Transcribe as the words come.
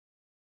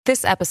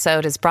This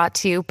episode is brought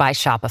to you by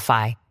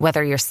Shopify.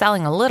 Whether you're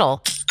selling a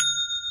little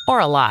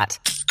or a lot,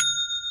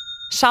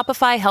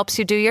 Shopify helps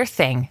you do your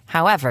thing,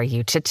 however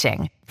you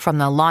cha-ching. From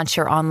the launch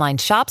your online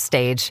shop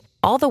stage,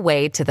 all the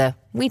way to the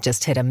we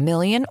just hit 1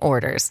 million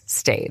orders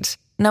stage.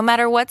 No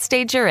matter what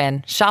stage you're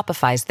in,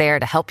 Shopify's there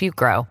to help you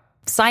grow.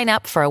 Sign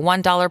up for a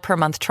 $1 per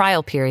month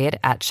trial period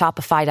at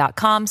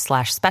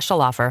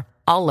shopify.com/special offer,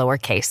 all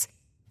lowercase.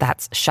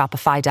 That's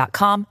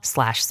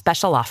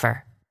shopify.com/special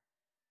offer.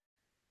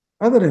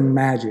 Other than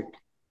Magic,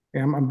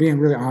 and I'm being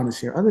really honest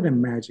here, other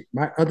than Magic,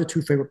 my other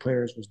two favorite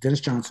players was Dennis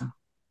Johnson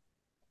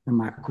and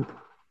Michael Cooper,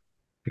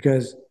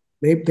 because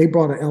they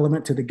brought an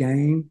element to the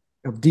game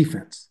of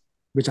defense,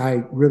 which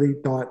I really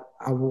thought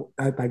I knew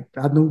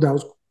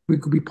that we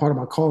could be part of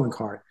my calling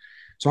card.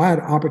 So I had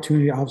an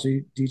opportunity.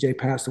 Obviously, DJ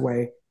passed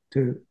away,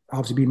 to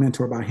obviously be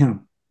mentored by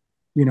him,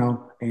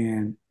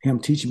 and him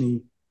teaching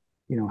me,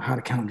 how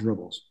to count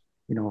dribbles,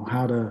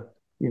 how to,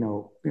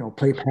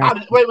 play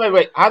pass.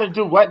 Wait. How to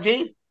do what,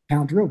 D?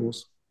 Count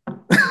dribbles.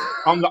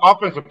 I'm the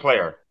offensive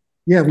player.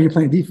 Yeah, when you're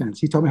playing defense,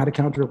 he taught me how to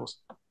count dribbles.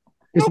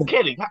 No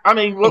kidding. I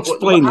mean,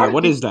 explain that.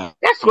 What is that?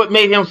 That's what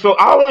made him so.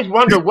 I always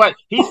wonder what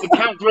he used to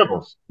count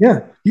dribbles.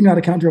 Yeah, you know how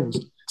to count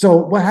dribbles. So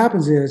what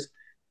happens is,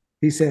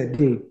 he said,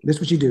 D, this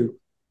is what you do.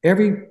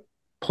 Every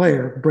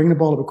player bringing the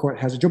ball to the court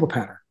has a dribble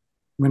pattern.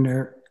 When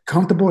they're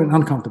comfortable and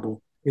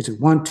uncomfortable, it's a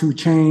 1-2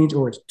 change,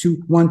 or it's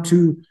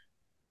 1-2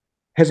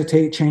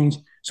 hesitate change.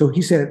 So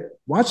he said,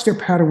 watch their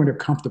pattern when they're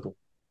comfortable,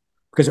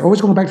 because they're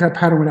always going back to that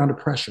pattern when they're under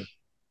pressure.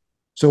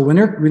 So when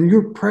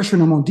you're pressuring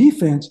them on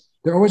defense,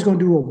 they're always going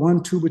to do a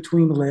 1-2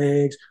 between the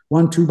legs,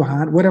 1-2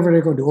 behind, whatever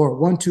they're going to do, or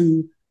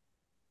 1-2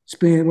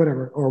 spin,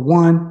 whatever, or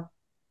 1-2,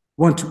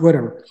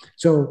 whatever.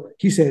 So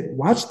he said,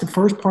 watch the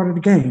first part of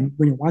the game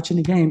when you're watching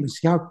the game and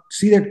figure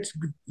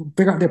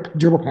out their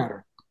dribble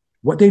pattern,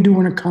 what they do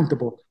when they're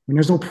comfortable, when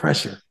there's no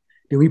pressure.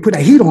 Then when you put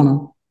that heat on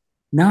them,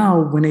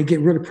 now when they get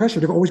really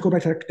pressured, they're always going to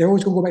go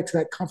back to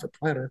that comfort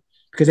pattern,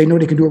 because they know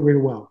they can do it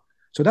really well.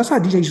 So that's why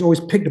DJ used to always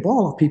pick the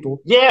ball off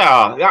people.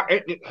 Yeah.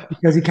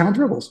 Because he count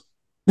dribbles.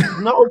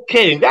 No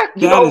kidding. That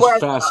is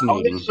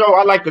fascinating. On this show,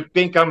 I like to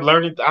think I'm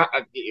learning. That's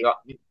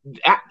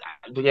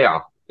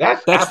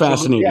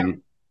fascinating. Yeah,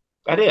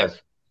 that is.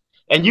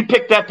 And you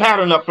picked that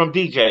pattern up from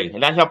DJ,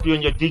 and that helped you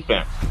in your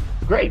defense.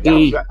 Great.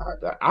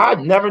 I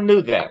never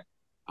knew that.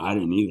 I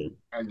didn't either.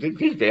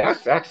 DJ,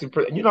 that's actually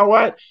pretty. You know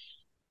what?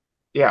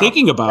 Yeah.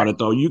 Thinking about it,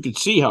 though, you could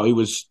see how he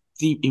was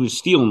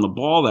stealing the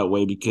ball that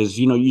way, because,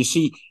 you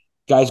see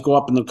guys go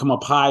up and then come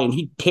up high, and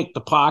he'd pick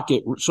the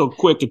pocket so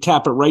quick and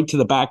tap it right to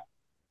the back.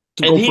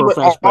 And he would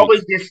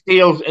always get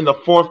steals in the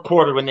fourth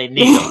quarter when they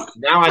need him.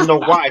 Now I know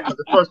why. Because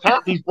the first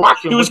half he's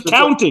blocking. He was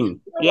counting.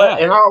 Yeah.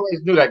 And I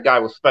always knew that guy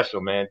was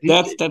special, man.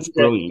 That's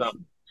brilliant.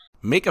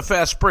 Make a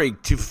fast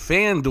break to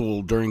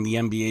FanDuel during the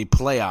NBA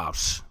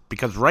playoffs,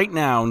 because right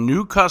now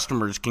new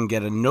customers can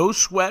get a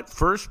no-sweat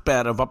first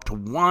bet of up to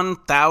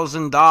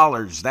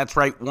 $1,000. That's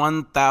right,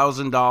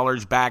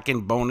 $1,000 back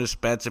in bonus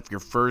bets if your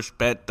first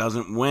bet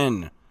doesn't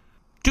win.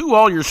 Do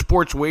all your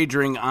sports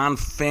wagering on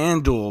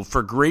FanDuel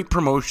for great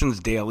promotions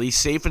daily,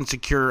 safe and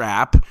secure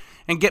app,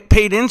 and get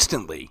paid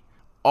instantly.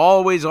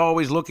 Always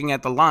looking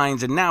at the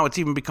lines, and now it's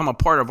even become a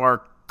part of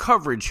our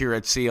coverage here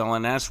at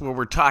CLNS, where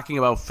we're talking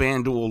about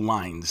FanDuel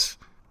lines.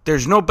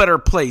 There's no better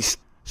place,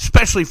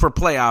 especially for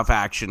playoff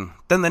action,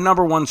 than the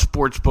 #1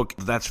 sportsbook,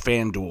 that's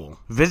FanDuel.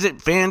 Visit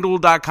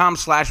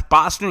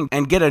FanDuel.com/Boston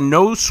and get a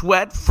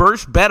no-sweat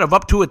first bet of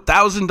up to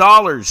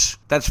 $1,000.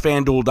 That's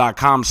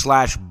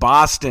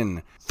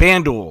FanDuel.com/Boston.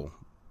 FanDuel,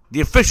 the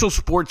official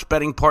sports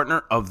betting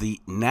partner of the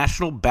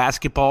National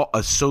Basketball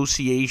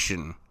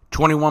Association.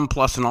 21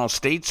 plus in all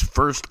states.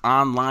 First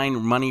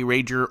online money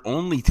wager,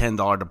 only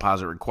 $10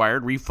 deposit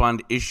required.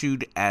 Refund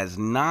issued as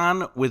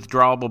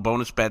non-withdrawable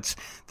bonus bets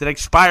that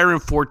expire in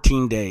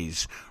 14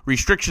 days.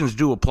 Restrictions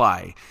do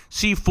apply.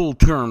 See full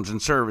terms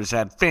and service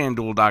at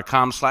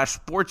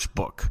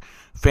FanDuel.com/sportsbook.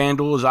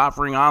 FanDuel is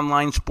offering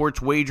online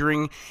sports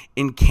wagering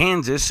in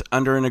Kansas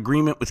under an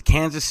agreement with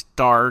Kansas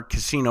Star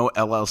Casino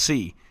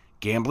LLC.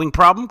 Gambling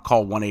problem?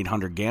 Call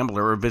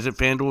 1-800-GAMBLER or visit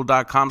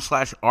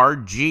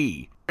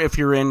FanDuel.com/RG. If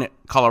you're in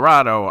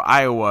Colorado,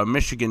 Iowa,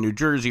 Michigan, New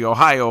Jersey,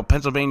 Ohio,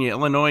 Pennsylvania,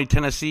 Illinois,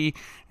 Tennessee,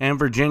 and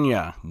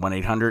Virginia,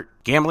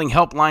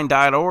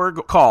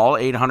 1-800-GamblingHelpline.org. Call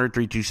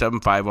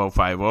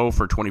 800-327-5050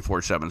 for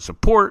 24/7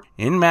 support.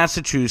 In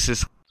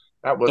Massachusetts.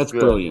 That's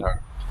good. Brilliant.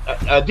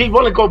 Do you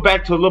want to go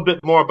back to a little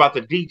bit more about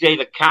the DJ,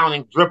 the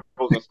counting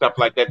dribbles and stuff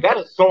like that? That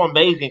is so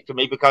amazing to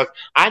me, because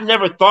I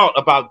never thought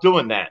about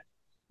doing that.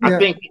 Yeah. I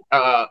think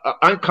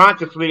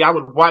unconsciously I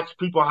would watch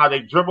people how they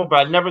dribble,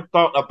 but I never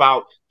thought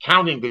about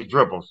counting the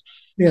dribbles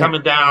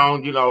coming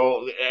down.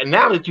 And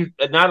now that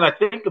I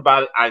think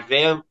about it,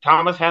 Isaiah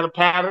Thomas had a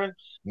pattern,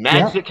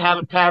 Magic had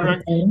a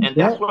pattern, and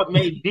that's what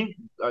made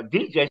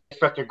DJ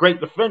such a great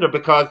defender,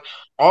 because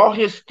all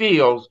his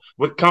steals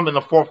would come in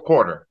the fourth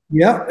quarter.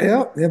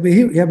 Yeah. But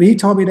he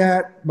taught me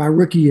that my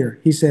rookie year.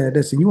 He said,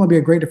 "Listen, you want to be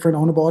a great defender,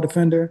 on the ball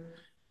defender.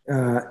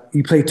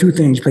 You play two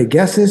things: you play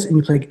guesses and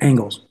you play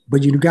angles.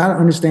 But you got to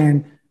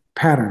understand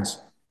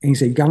patterns. And he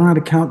said, you got to learn how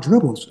to count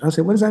dribbles. I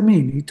said, what does that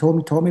mean? He told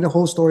me the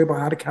whole story about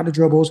how to count the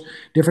dribbles,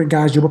 different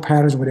guys' dribble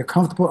patterns, where they're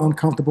comfortable,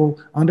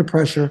 uncomfortable, under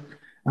pressure.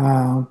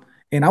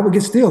 And I would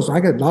get steals. So I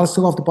get a lot of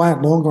steals off the ball, I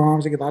had long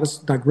arms. I get a lot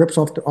of like rips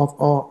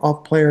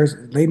off players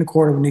late in the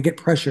quarter when they get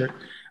pressured.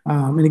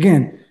 And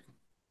again,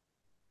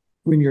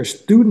 when you're a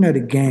student of the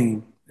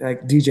game,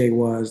 like DJ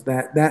was,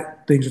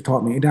 that things were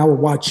taught me. And I would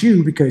watch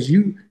you because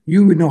you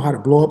would know how to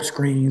blow up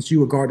screens. You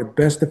would guard the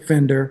best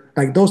defender,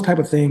 like those type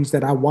of things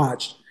that I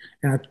watched.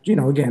 And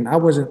again, I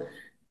wasn't,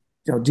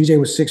 DJ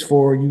was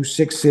 6'4", you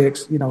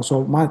 6'6",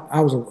 so I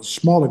was a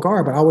smaller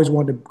guard, but I always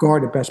wanted to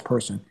guard the best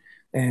person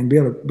and be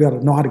able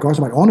to know how to guard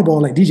somebody on the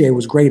ball like DJ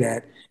was great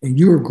at. And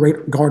you were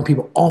great guarding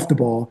people off the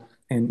ball.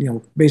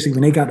 And, basically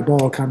when they got the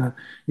ball, kind of,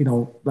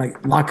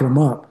 like locking them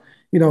up,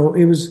 it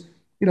was,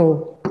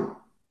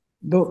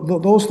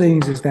 those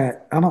things is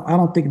that I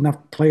don't think enough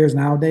players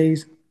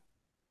nowadays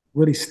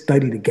really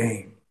study the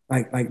game.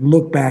 Like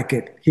look back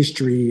at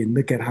history and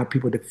look at how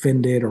people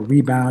defended or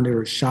rebounded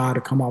or shot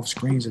or come off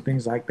screens and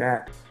things like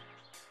that.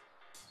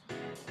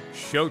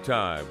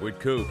 Showtime with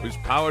Coop is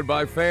powered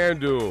by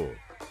FanDuel,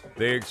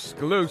 the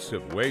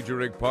exclusive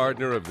wagering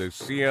partner of the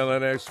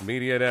CLNS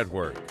Media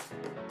Network.